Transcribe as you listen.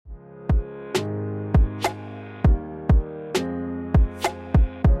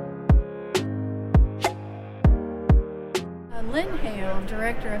Hale,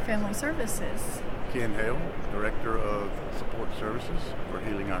 Director of Family Services. Ken Hale, Director of Support Services for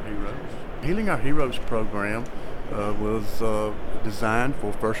Healing Our Heroes. Healing Our Heroes program was designed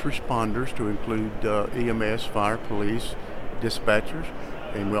for first responders to include EMS, fire, police, dispatchers,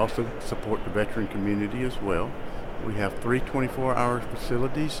 and we also support the veteran community as well. We have 3 24-hour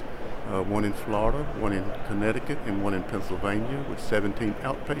facilities, one in Florida, one in Connecticut, and one in Pennsylvania, with 17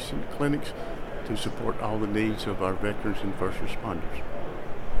 outpatient clinics to support all the needs of our veterans and first responders.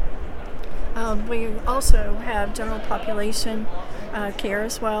 We also have general population care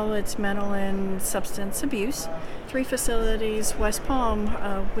as well. It's mental and substance abuse. 3 facilities, West Palm,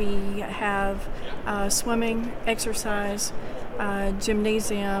 we have swimming, exercise,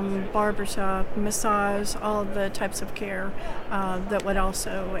 gymnasium, barbershop, massage, all the types of care that would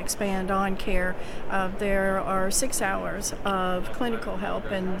also expand on care. There are 6 hours of clinical help,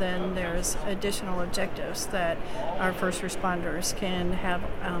 and then there's additional objectives that our first responders can have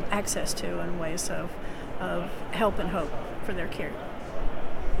access to in ways of help and hope for their care.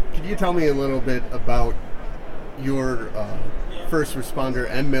 Could you tell me a little bit about your first responder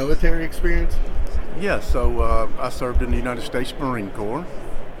and military experience? Yeah, so I served in the United States Marine Corps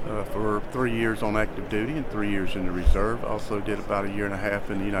for 3 years on active duty and 3 years in the reserve. Also did about 1.5 years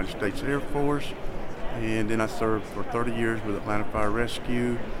in the United States Air Force, and then I served for 30 years with Atlanta Fire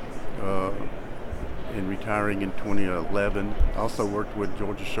Rescue, and retiring in 2011. Also worked with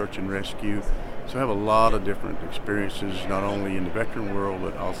Georgia Search and Rescue. So I have a lot of different experiences, not only in the veteran world,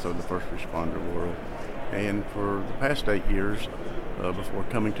 but also the first responder world. And for the past 8 years, before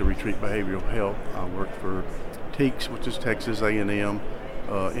coming to Retreat Behavioral Health, I worked for TEACS, which is Texas A&M,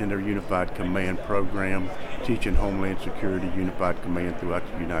 in their Unified Command program, teaching Homeland Security Unified Command throughout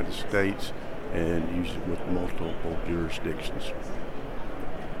the United States, and used it with multiple jurisdictions.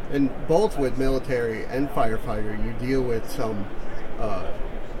 And both with military and firefighter, you deal with some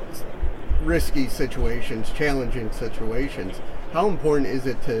risky situations, challenging situations. How important is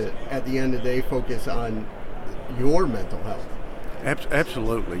it to, at the end of the day, focus on your mental health?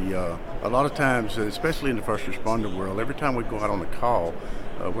 Absolutely. A lot of times, especially in the first responder world, every time we go out on a call,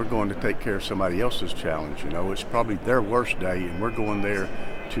 we're going to take care of somebody else's challenge. You know, it's probably their worst day, and we're going there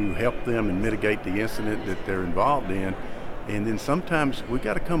to help them and mitigate the incident that they're involved in. And then sometimes we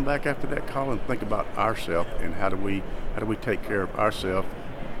got to come back after that call and think about ourselves and how do we take care of ourselves,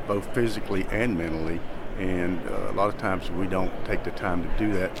 both physically and mentally. And a lot of times we don't take the time to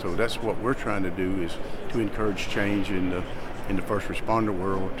do that. So that's what we're trying to do, is to encourage change in the first responder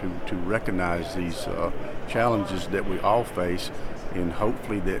world, to recognize these challenges that we all face, and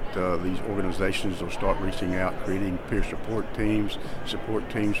hopefully that these organizations will start reaching out, creating peer support teams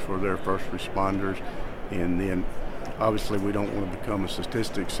for their first responders. And then obviously we don't want to become a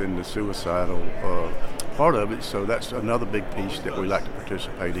statistics in the suicidal part of it, so that's another big piece that we like to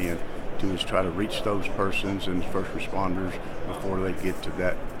participate in, is try to reach those persons and first responders before they get to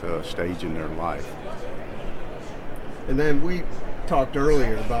that stage in their life. And then we talked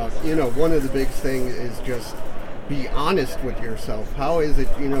earlier about, one of the big things is just be honest with yourself. How is it,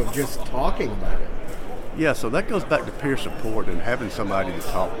 just talking about it? Yeah, so that goes back to peer support and having somebody to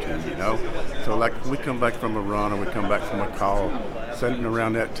talk to, So like we come back from a run or we come back from a call, sitting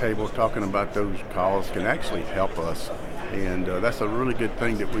around that table talking about those calls can actually help us. And that's a really good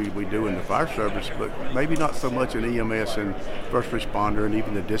thing that we do in the fire service, but maybe not so much in EMS and first responder and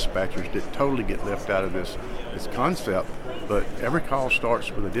even the dispatchers that totally get left out of this concept. But every call starts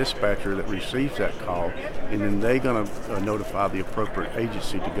with a dispatcher that receives that call, and then they're going to notify the appropriate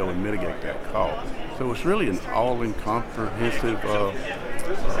agency to go and mitigate that call. So it's really an all-comprehensive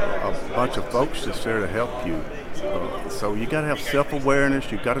a bunch of folks that's there to help you. So you got to have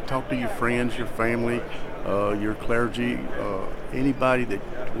self-awareness. You've got to talk to your friends, your family, your clergy, anybody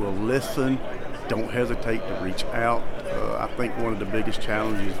that will listen. Don't hesitate to reach out. I think one of the biggest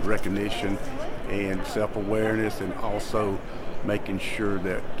challenges is recognition and self-awareness, and also making sure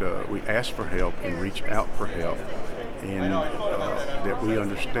that we ask for help and reach out for help, and that we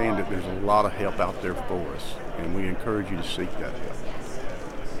understand that there's a lot of help out there for us, and we encourage you to seek that help.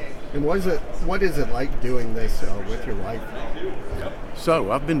 And what is it like doing this with your wife?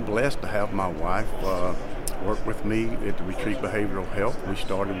 So I've been blessed to have my wife work with me at the Retreat Behavioral Health. We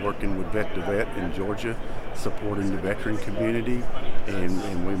started working with Vet to Vet in Georgia, supporting the veteran community,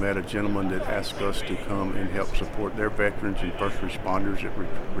 and we met a gentleman that asked us to come and help support their veterans and first responders at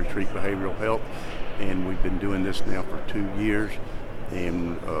Retreat Behavioral Health. And we've been doing this now for 2 years,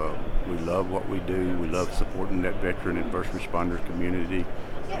 and we love what we do. We love supporting that veteran and first responder community,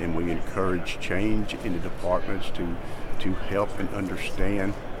 and we encourage change in the departments to help and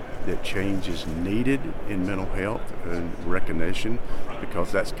understand that change is needed in mental health and recognition,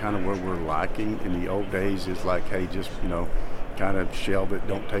 because that's kind of where we're lacking. In the old days, it's like, hey, just, kind of shelve it,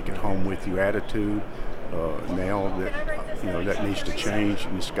 don't take it home with you attitude. Now that, that needs to change,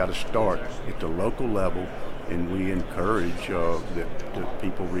 and it's got to start at the local level, and we encourage that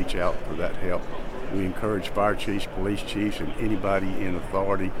people reach out for that help. We encourage fire chiefs, police chiefs, and anybody in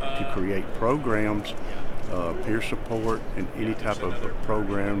authority to create programs, peer support, and any type of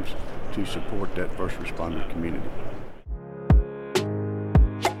programs to support that first responder community.